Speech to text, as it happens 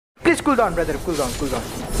Please cool down, brother. Cool down, cool down.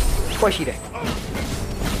 Oi, Shire.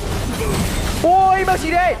 Oi, mas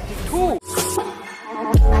Shire. Two.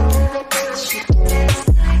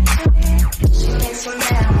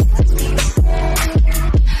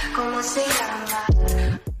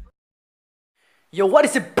 Yo, what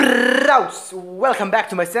is it, bros? Welcome back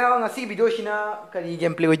to my channel. Ngasi video shina kari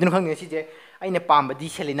gameplay oidun khang ngasi je aina pamba di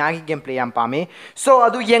Selena gi gameplay yam pame. So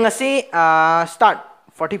adu yengasi start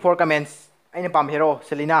 44 comments aina pam hero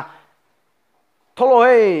Selena. Tholo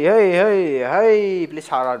hey please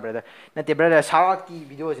shout out brother. Nate brother shout out ki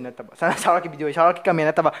video jina taba. Sana shout out ki video shout out ki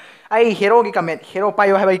comment taba. Ai hero ki comment hero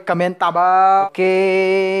payo hai comment taba.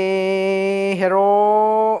 Okay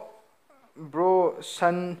hero bro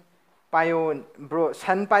son Payo, bro,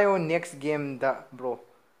 Sun Payo next game the bro.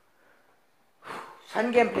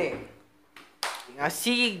 Sun gameplay.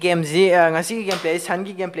 Ngasi game ngasi gameplay Sun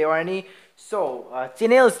ki gameplay or any. So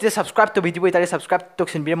channels just subscribe to video itari subscribe to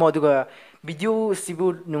sin biramo duga video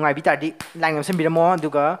sibu nungai bitadi like ngam sin biramo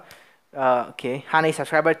duga okay hanai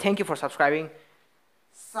subscriber thank you for subscribing.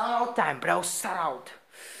 Shout out time bro, shout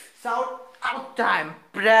out time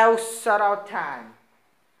bro, shout out time.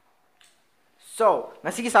 So,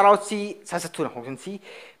 nasi ki sarau si sasa tuna hongsan si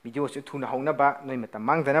video si tuna hong na ba noi mata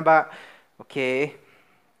mang dana ba okay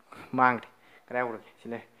mang kaya ulo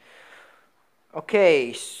sila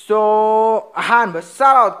okay so ahan ba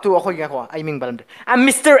sarau tu ako yung ako ay ming balam I'm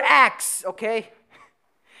Mr. X okay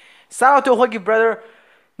sarau tu ako yung brother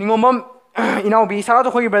ningomam inaw bi sarau tu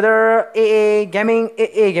ako yung brother AA gaming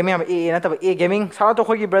na taba AA gaming sarau tu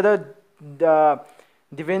ako yung brother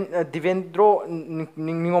Divendro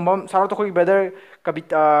Ningomam Saratu Khoi brother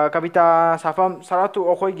Kabita Safam Saratu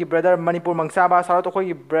Okhoi gi brother Manipur Mangsaba Saratu Khoi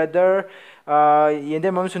gi brother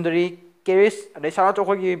Yende Mam Sundari Keris Adai Saratu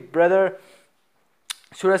Okhoi gi brother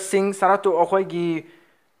Suraj Singh Saratu Okhoi gi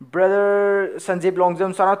brother Sanjib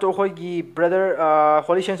Longjam Saratu Okhoi gi brother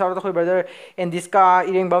Holishan Saratu Okhoi brother Endiska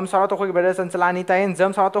Ireng Bam Saratu Okhoi gi brother Sansalani Tayen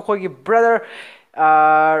Jam Saratu Okhoi gi brother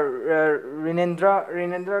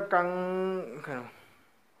Rinendra Kang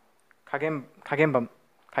Kagembam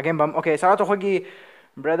okay Saratu Khogi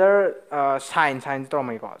brother sign to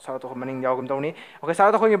my god Saratu maning yawgum tawni okay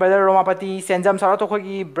Saratu Khogi brother Romapati Senjam Saratu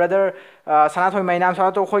Khogi brother Sanathoi Mainam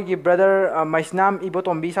Saratu Khogi brother Maisnam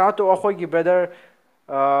Ibotombi Saratu Khogi brother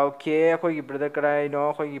okay Khogi brother karai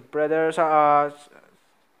no Khogi brother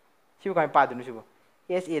sibu kai pa dunu sibu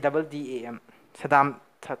SADDAM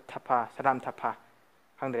Sadam Thapa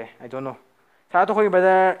hangdre I don't know Saratu Khogi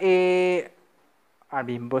brother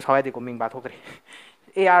RB boss how I did coming back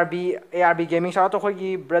ARB gaming shout out to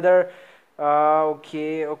Khogi brother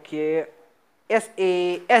okay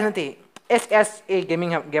SSA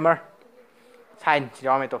gaming gamer sign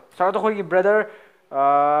shout out to Khogi brother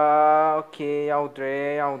okay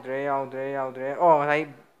yaudre oh like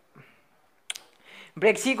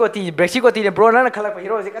Brexi goti bro na khalak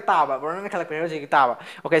hero je ka taba bro na khalak hero je ka taba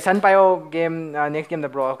okay Sun Payo game next game the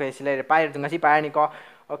bro okay sile pai ngasi pai ni ko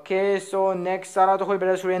okay so next Saratu Khoi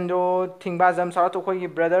brother Surendo Thingbazam Saratu Khoi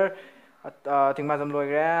brother Thingbazam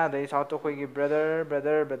loigre dai Saratu Khoi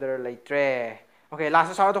brother laitre okay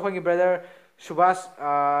last Saratu Khoi brother Subhas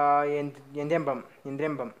Yendembam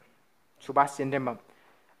Subhas Yendembam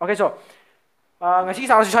okay so ngasi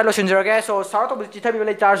Saratu Shalo Shinjurage so Saratu bu chitha bi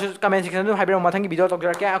lai charge comment section du haibiro mathangi video talk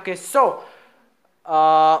jarake okay so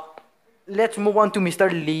let's move on to Mr.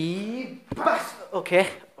 Lee okay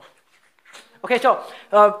okay so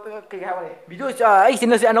video I seen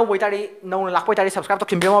this no wait no lack wait subscribe to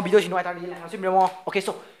Kimbemo video sino okay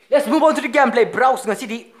so let's move on to the gameplay browse ngasi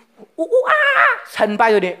di Sun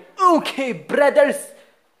Payo de okay brothers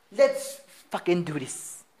let's fucking do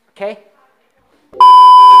this okay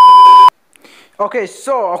okay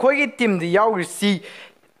so akhoi team the yaw si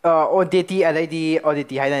ODT adai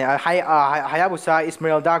ODT Hayabusa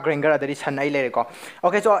Esmeralda Granger adai Sun ai lere ko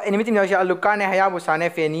okay so enemy team yaw si Aluka ne Hayabusa ne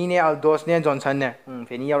Feni ne Aldos ne Johnson ne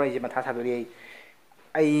Feni yaw rai matha sa dori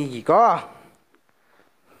ai gi ko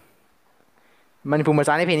Manipur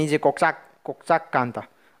ma ne Feni je kokchak kanta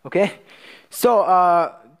okay so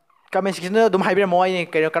comment section da dum haibira mo ai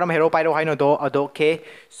karam hero pairo haino do ado okay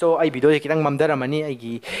so ai video je kitang mamdara mani ai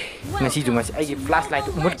gi ngasi ju ngasi ai gi flashlight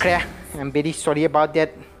umut kre I'm very sorry about that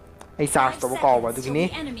I charge to ko ba du gini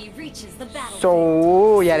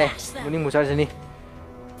so yare muni musar jani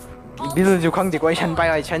bill ju khang de ko Sun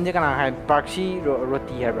Payo ai chan je kana hai Brexi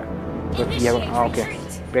roti ha ba roti ha okay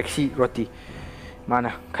Brexi roti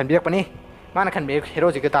mana khan biak pani mana khan be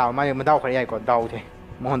hero je ka ta ma ma daw khari ai ko daw the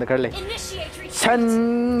mohon da kar le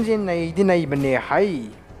Sun jin nei di nei bane hai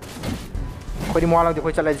khoi di mo lang di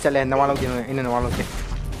khoi chala chale na wa lang di ina na wa lang di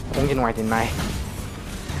khong jin wai din nai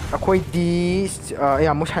ꯑꯩꯈꯣꯏꯗꯤ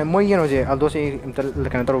ꯌꯥꯝ ꯃꯣꯏ ꯀꯩꯅꯣꯁꯦ ꯑꯜꯗꯣꯁꯦ ꯑꯝꯇ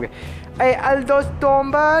ꯀꯩꯅꯣ ꯇꯧꯔꯒꯦ ꯑꯩ ꯑꯜꯗꯣꯁ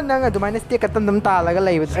ꯇꯣꯝꯕ ꯅꯪ ꯑꯗꯨꯃꯥꯏꯅ ꯁ꯭ꯇꯦꯛ ꯑꯇꯝ ꯇꯥꯜꯂꯒ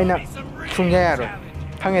ꯂꯩꯕ ꯑꯩꯅ ꯁꯨꯡꯌꯥ ꯌꯥꯔꯣꯏ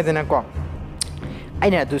ꯈꯪꯉꯦꯗꯅꯀꯣ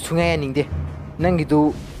ꯑꯩꯅ ꯑꯗꯨ ꯁꯨꯡꯌꯥ ꯌꯥꯅꯤꯡꯗꯦ ꯅꯪꯒꯤꯗꯨ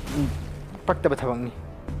ꯄꯛꯇꯕ ꯊꯕꯛꯅꯤ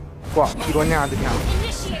ꯀꯣ ꯍꯤꯔꯣꯅꯦ ꯑꯗꯨꯗꯤ ꯍꯥ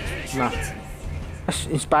ꯑꯁ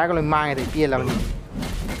ꯏꯟꯁꯄꯥꯌꯔꯒ ꯂꯣꯏ ꯃꯥꯡꯉꯦꯗ ꯄꯦꯜꯂꯕꯅꯤ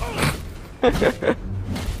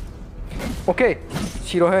ꯑꯣꯀꯦ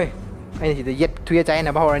ꯁꯤꯔꯣꯍꯦ ꯑꯩꯅ ꯁꯤꯗ ꯌꯦꯠ ꯊꯨꯌꯦꯠ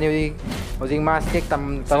ꯆꯥꯏꯅꯕ ꯍꯧꯔꯅꯤ ꯍꯧꯖꯤꯛ ꯃꯥ ꯁ꯭ꯇꯦꯛ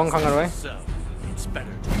ꯇꯝꯐꯝ ꯈꯪꯉꯔꯣꯏ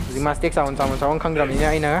ꯍꯧꯖꯤꯛ ꯃꯥ ꯁ꯭ꯇꯦꯛ ꯆꯥꯎꯐꯝ ꯈꯪꯗ꯭ꯔꯕꯅꯤꯅ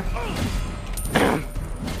ꯑꯩꯅ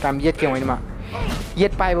ꯀꯌꯥꯝ ꯌꯦꯠꯀꯦ ꯃꯣꯏꯅ ꯃꯥ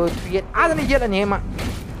ꯌꯦꯠꯄ ꯍꯥꯏꯕ ꯊꯨꯌꯦꯠ ꯑꯥꯗꯅ ꯌꯦꯠꯂꯅꯤ ꯃꯥ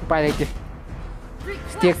ꯎꯄꯥꯏ ꯂꯩꯇꯦ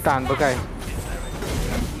ꯁ꯭ꯇꯦꯛ ꯇꯥꯟꯕ ꯀꯥꯏ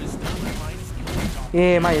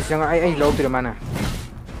ꯑꯦ ꯃꯥꯏ ꯆꯪꯉ ꯑꯩ ꯂꯧꯗ꯭ꯔꯦ ꯃꯥꯅ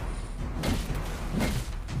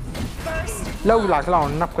ꯂꯧ ꯂꯥꯛꯇ ꯂꯥꯛꯑꯣ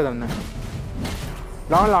ꯅꯞꯀꯗꯕꯅꯦ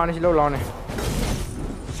ꯂꯥꯛꯑꯣꯅꯦ ꯁꯤ ꯂꯧ ꯂꯥꯛꯑꯣꯅꯦ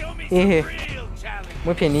ꯑꯦꯍꯦ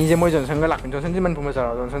ꯃꯣꯏ ꯐꯦꯅꯤꯁꯦ ꯃꯣꯏ ꯖꯣꯟꯁꯟꯒ ꯂꯥꯛꯄꯅꯤ ꯖꯣꯟꯁꯟꯁꯦ ꯃꯅꯤꯄꯨꯔ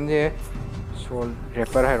ꯃꯆꯥꯔꯣ ꯖꯣꯟꯁꯟꯁꯦ ꯁꯣꯜ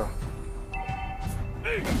ꯔꯦꯄꯔ ꯍꯥꯏꯔꯣ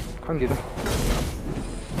ꯈꯪꯗꯦꯗ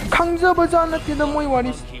ꯈꯪꯖꯕꯖꯥꯠ ꯅꯠꯇꯦꯗ ꯃꯣꯏ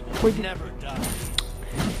ꯋꯥꯔꯤꯁꯦ ꯑꯩꯈꯣꯏꯗꯤ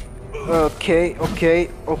okay okay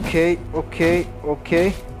okay okay okay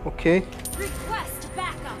okay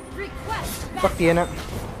ꯄꯛꯇꯦꯅ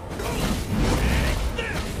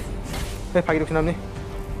ꯐꯥꯒꯤ ꯇꯧꯁꯤꯟꯅꯕꯅꯤ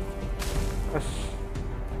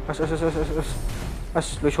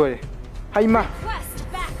ꯑꯁ ꯂꯣꯏ ꯁꯣꯏꯔꯦ ꯍꯩꯃꯥ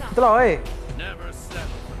ꯑꯝꯇ ꯂꯥꯛꯑꯣ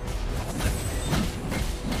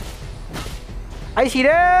ꯑꯩ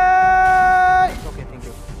ꯁꯤꯔꯦ ꯑꯣꯀꯦ ꯊꯦꯡꯛ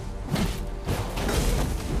ꯌꯨ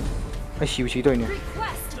ꯑꯩ ꯁꯤꯗꯣꯏꯅꯦ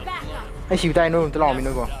ꯑꯩ ꯁꯤꯕ ꯇꯥꯏ ꯅꯣꯏ ꯑꯝꯇ ꯂꯥꯛꯑꯣꯃꯤ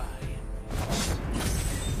ꯅꯣꯏꯀꯣ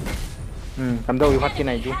ꯀꯝꯗꯧꯋꯤ ꯍꯣꯠꯀꯦ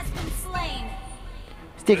ꯅꯥꯏꯗꯨ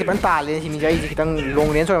ꯁ꯭ꯇꯦꯛꯁꯦ ꯐꯖꯅ ꯇꯥꯜꯂꯦ ꯁꯤ ꯃꯤꯁꯦ ꯑꯩꯁꯦ ꯈꯤꯇꯪ ꯂꯣꯡ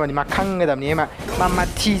ꯔꯦꯟꯖ ꯑꯣꯏꯔꯝꯃꯗꯤ ꯃꯥ ꯈꯪꯒꯗꯕꯅꯤ ꯃꯥ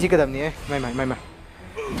ꯊꯤꯁꯤꯒꯗꯕꯅꯤ ꯃꯥꯏ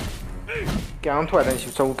ꯀꯌꯥꯝ ꯊꯣꯛꯑꯗꯅ ꯁꯤ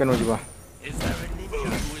ꯆꯧ ꯀꯩꯅꯣꯁꯤꯕꯣ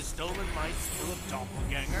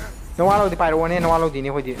ꯅꯋꯥ ꯂꯧꯗꯤ ꯄꯥꯏꯔꯛꯑꯣꯅꯦ ꯅꯋꯥ ꯂꯧꯗꯤꯅꯦ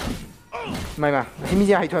ꯑꯩꯈꯣꯏꯗꯤ ꯃꯥꯏ ꯑꯁꯤ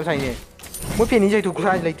ꯃꯤꯁꯦ ꯍꯩꯊꯨ ꯌꯥꯝ ꯁꯥꯏꯅꯦ ꯃꯣꯏ ꯐꯦꯅꯤꯁꯦ ꯍꯩꯊꯨ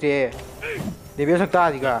ꯈꯨꯁꯥꯁꯤ ꯂꯩꯇ꯭ꯔꯦ लेवल सकता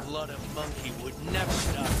आदिगा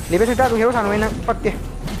लेवल सकता तू हीरो सानू ना पक्के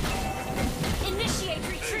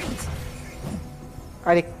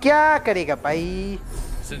अरे क्या करेगा भाई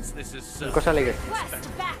कौन लेगा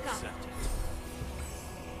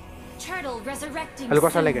हेलो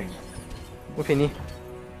कौन लेगा वो फिनिश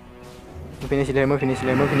ले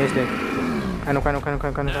कानो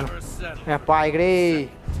या पाई गरे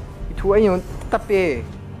इथु आई तपे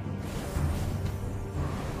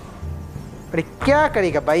अरे क्या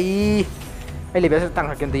करेगा भाई अरे लेवल तंग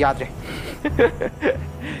के अंदर याद रहे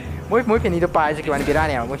मोई फेनी तो पाए से किवानी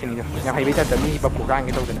बिराने मोई फेनी तो यहाँ हाईवे तक मी बप्पू कांग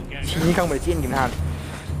के तौदना सीनी खांग बड़े चेन गिन हाल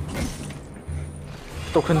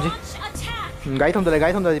तो खंजी गाई थोंदा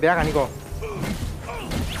बिरा कानी को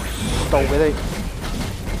तौ बे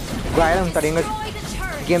गाई लंग तरेंग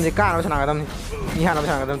गेम से कानो सना गदम नि हानो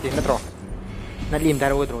सना गदम ती नत्रो न लीम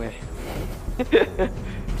दारो गदरो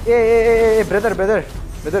ए brother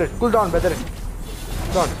cool down brother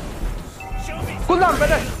cool down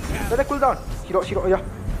brother cool down shiro ya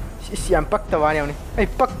si am pakta wa ne ai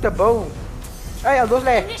pakta bow ai aldos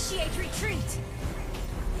le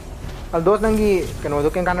aldos nangi kano do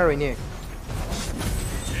ken kana roi ne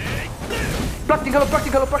practical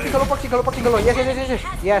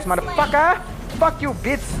yes motherfucker fuck you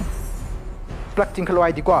bitch practical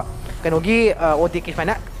ai di ko kano gi odi ki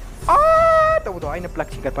fana तब तो आइना plug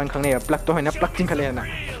चिंगल पान खंगने plug तो है ना plug चिंगल है ना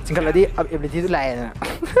चिंगल अदी अब एबिलिटी तो लाया ना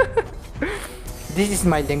this is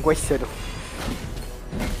my language sir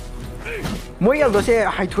मोय अल दोसे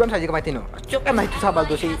हाइथुम साजे का माइतिनो चोक एम हाइथु साबाल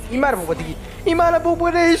दोसे इमार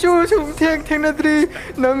बोबरे सु सुम थेंग नद्री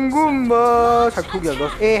नंगुम्बा साथु बिल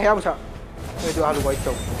दोस ए हेबसा ए दो हालु वाइट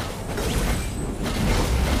तो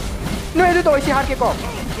नो ए दो इसी हार के को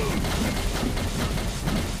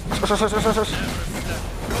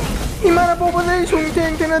इमारा बोबले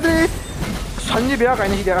सुंटेंग तेनादे संजी बेया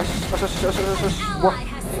काइने हिदे वाह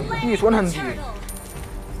ये सोन हंजी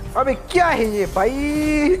अबे क्या है ये भाई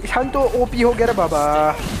शांतो ओपी हो गया रे बाबा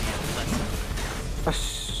अस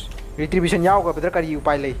रिट्रीब्यूशन याव का बदर करी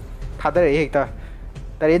उपाय ले थादर एकता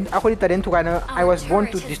तरेन आखोरी तरेन थुकाना I was born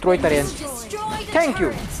to destroy तरेन थैंक यू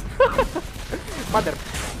मदर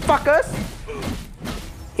फकर्स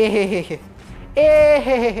ए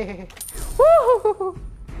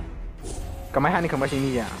कमाई हानि खमा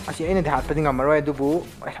सिनी या असी एने धात पदिंग मरोय दुबु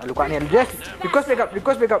लुका ने जस्ट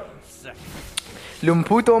रिक्वेस्ट बैक अप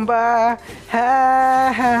लुम्फु तोंबा हा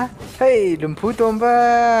हे लुम्फु तोंबा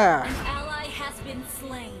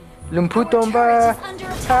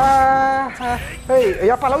हा हे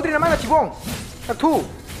या पालाउद्री ना चिबोंग थु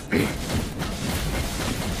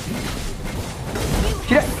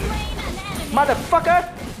हिरे motherfucker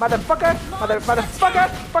motherfucker, motherfucker,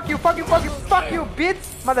 fuck you, fuck you, bitch,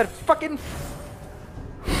 motherfucking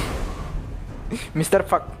Mr.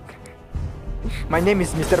 Fuck. My name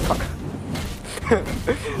is Mr. Fuck.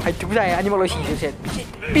 Hai tu saya animal lo sih set.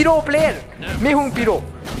 Piro player, me hung piro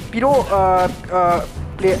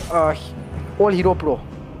play all hero pro.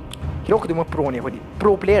 Hero ko dimo pro ne hodi.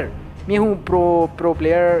 Pro player, me hung pro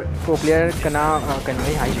player kana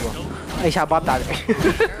ni hai jo. Ai sa bab da.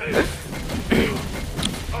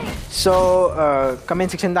 So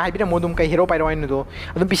comment section da haibira modum kai hero pairo inu do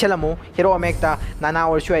adum pisela mo hero amekta nana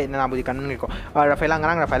or shoi nana budi kan ko rafaela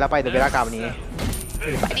ngarang rafaela pai do bera ka bani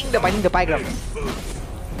fighting the pai gram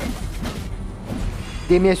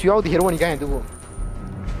dms you out hero ni kai do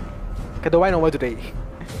ka do wai no wa today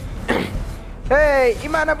hey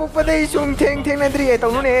imana bu padai sung theng nadri ai tau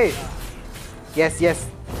nu ne yes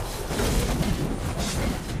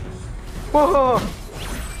oh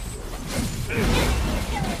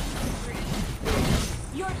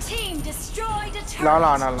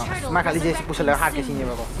la मैं खाली जैसे पूछ लगा हाथ के सीने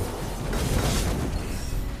में को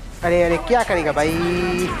अरे क्या करेगा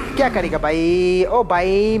भाई ओ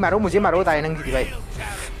भाई मारो मुझे मारो ताए नंग दी भाई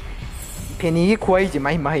फेनी की खोई जे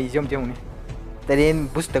माही जम ने तरेन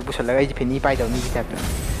बुस तक पूछ लगा जे फेनी पाई दौनी की type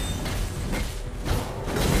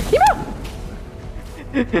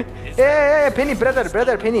A Feni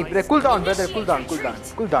brother Feni cool down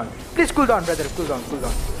please cool down brother cool down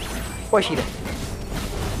oh she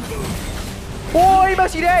Oi,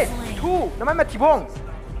 masih tu, namanya mati bong.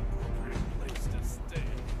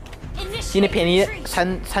 Ini penny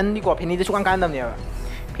san di gua penny itu suka kandam dia.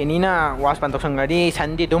 Penny na was pantok sanggadi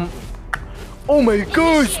san di dum. Oh my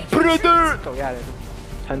gosh, brother. Tuh ya,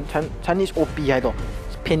 san is OP ya itu.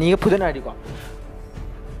 Penny ke pudan ada gua.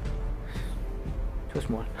 Too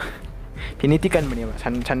small. Penny tikan mana ya,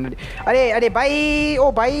 san. Are bhai,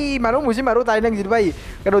 oh bhai, maru muzi maru tadi nang jadi bhai.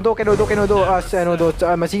 Keno do,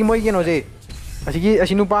 masih mau ikan oje.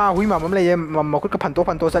 Asih nupa hui mama melay mama kut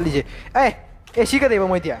kepanto sali je. Si ka deba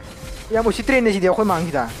mo dia. Ya mo si train si dia ko mang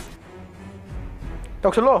kita. Tok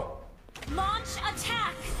solo. Launch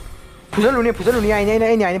attack. Pusalu ni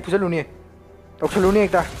ai pusalu ni. Tok solo ni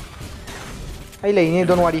ekta. Ai lay ni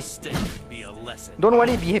don't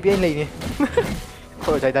worry be happy ai lay ni.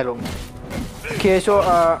 Ko jai da long. Okay so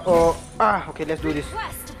okay let's do this.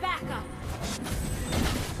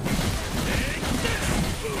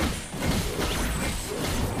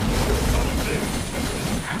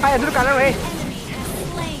 Ay, aduh kanan weh.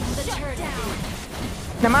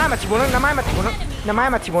 Namanya mati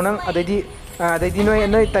bonang. Ada di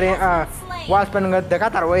noi tadi waspan nggak dekat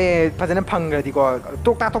taruh weh, pasnya pangga di ko.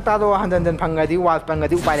 Tok ta do handan pangga di waspan nggak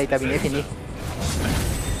di upai lagi tapi ni sini.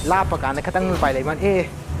 Lapa kan, katang upai lagi man.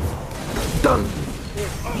 Dong.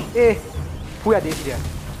 Puya di sini dia.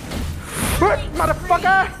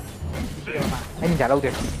 Motherfucker. Ini jalan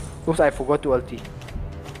udah. Oops, I forgot to ulti.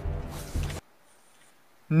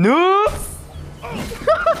 No.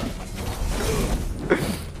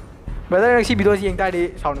 Brother nang si video si yang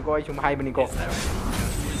tadi sound ko ay cuma hai bani ko.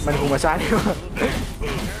 Man ko masali.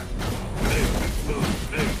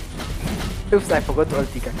 Oops, I forgot to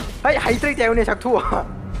ulti kan. Hai try tayo ni saktu.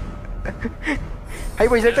 Hai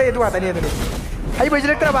boy select tayo tu tadi tu ni. Hai boy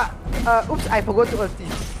select ba? Oops, I forgot to ulti.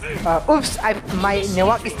 Oops, my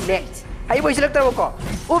network is lag. Hai boy select ba ko?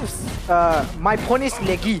 Oops, my phone is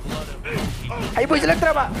laggy. Hai boy select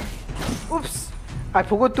ba? Oops, I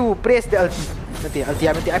forgot to press the ulti.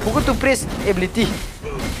 I forgot to press ability.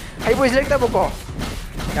 Hai boy select ba ko?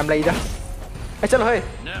 Yam lay dah. Chalo hoy.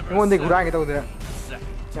 Ngon de gurang kita udah.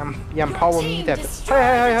 Yam power me tap.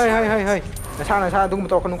 Hai. Nasa tunggu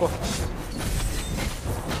betul kan ko.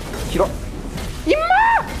 Kiro.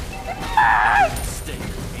 Imma.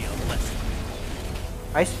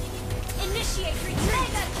 Nice. Initiate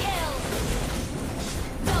retreat. Kill.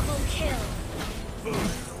 Double kill.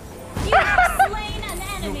 You have slain an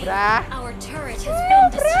enemy. Our turret has been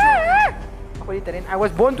destroyed. Ako di tarin. I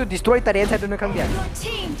was born to destroy tarin sa doon kang dia.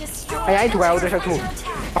 Ay tuga udah satu.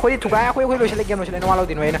 Ako di tuga ako lo sila game lo sila nawalaw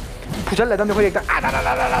din way na. Pusal la dam ko yekta.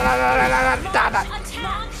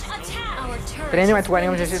 Tarin ni tuga ni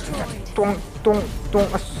mo sila tong.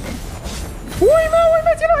 Uy ma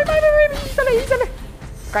sila isala.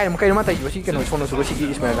 Kaya naman tayo sih kan sono sugo sigi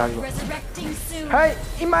ismail lalo. Hai,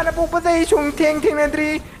 imana po patay sung ting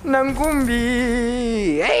nadri ng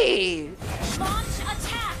gumbi. Hey!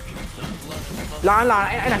 Lan,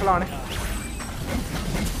 ay nakalon.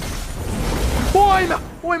 Uy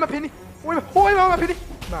ma pini. Uy ma pini.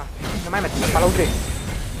 Ma, namay mati palaw dre.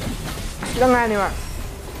 Sila nga ni ma.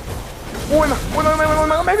 Uy ma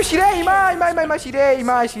shire,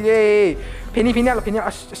 ma shire. Pini ala.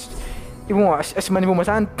 ibungo as Manipur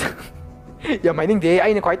masan ya mining de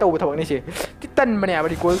ai na khwai tawba thawak ni se ti tan bane ba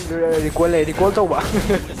recall tawba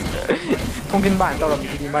thongkin ban tawram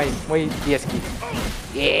di mai moi DS ki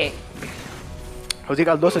ye hojik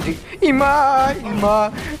al dos hojik ima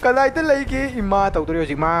kalai ta lai ki ima tawdori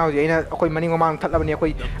hojik ma hojik aina akoi maning mamang thatlabani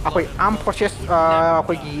akoi arm process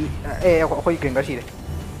akoi gi akoi grengar si de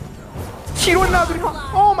Chiro na duri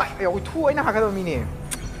oh my akoi thu aina ha ka do mi ne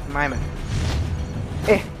mai man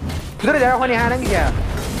putar jaga khani ha nang ki ya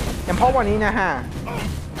ยังพอวันนี้นะฮะ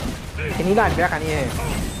ทีนี้ได้ไปแล้วกันนี่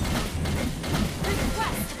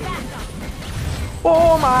โอ้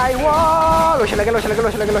my ว้าวlo shalagaนั่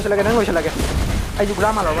งlo shalagaไอ้ยูกุลา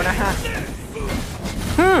มันหรอวะนะฮะ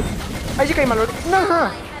ไอ้ยี่ไก่มันหรอนะฮะ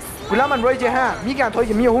กุลามันรวยเจ้ฮะมีการถอยเ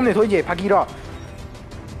จมีหุ้มเนี่ยถอยเจพักกี่รอบ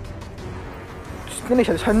นี่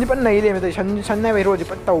ฉันจะเป็นไหนเลยไม่ได้ฉันในวัยรุ่นจะ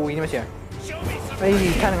เป็นเต่าอีนี่ไม่ใช่ไอ้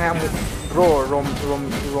ท่านงามร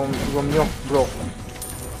มโย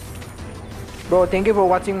Bro, thank you for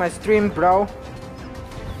watching my stream, bro.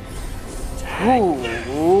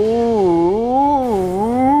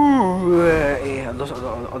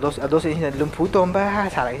 Dos ini belum putus mbak,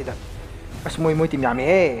 salah kita. Mas muy tim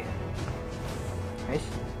yami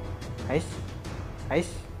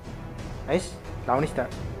Nice.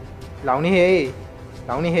 Launi hey.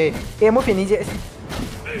 Mau finish je.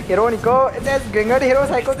 Hero Nico, that's Grengar hero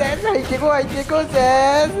psycho that's I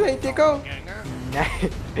take go.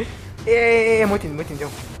 Muy tin jom.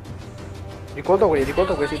 Recall to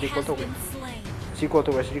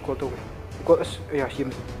go. Ya,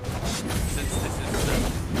 him.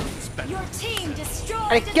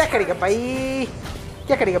 अरे क्या करेगा भाई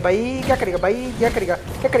क्या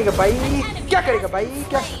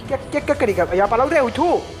करेगा या पालाउ दे उठू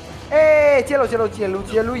ए चलो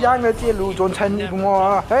यांग चलो जोन छन बुमो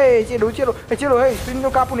ए चलो ए स्पिन जो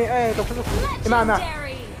कापुने ए तो इमा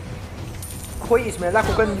कोई इसमें ला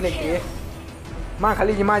को कन लेके मा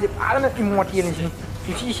खाली जी मा जी आना इमोटियन सी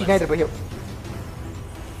सी नाइदर बयो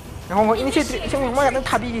이 이니시에이티브 지금 뭐 약간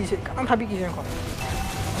타비기 전 거.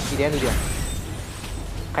 이래는 이래.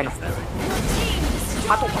 가이노.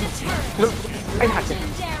 아또 아이 하지.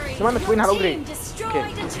 그만 보인 하러 그래. 오케이.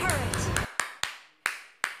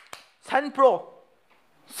 산 프로.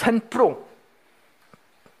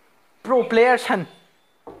 프로 플레이어 산.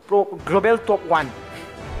 프로 글로벌 톱 1.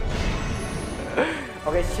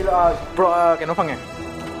 오케이, 실어 프로 cái nó phăng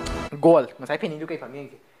goal. Mà sai pin cái phẳng như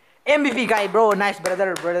MVP guy, bro, nice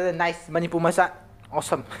brother, nice Manipur masa,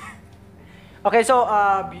 awesome. Okay, so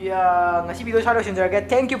ngasi video saya udah selesai.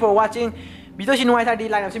 Thank you for watching. Video sini nuai tadi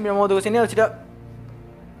like, nasi video mau juga channel sudah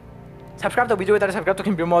subscribe to video kita subscribe to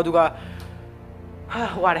video mau juga.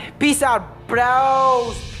 Wah, peace out,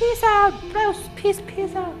 bros. Peace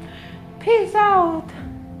out.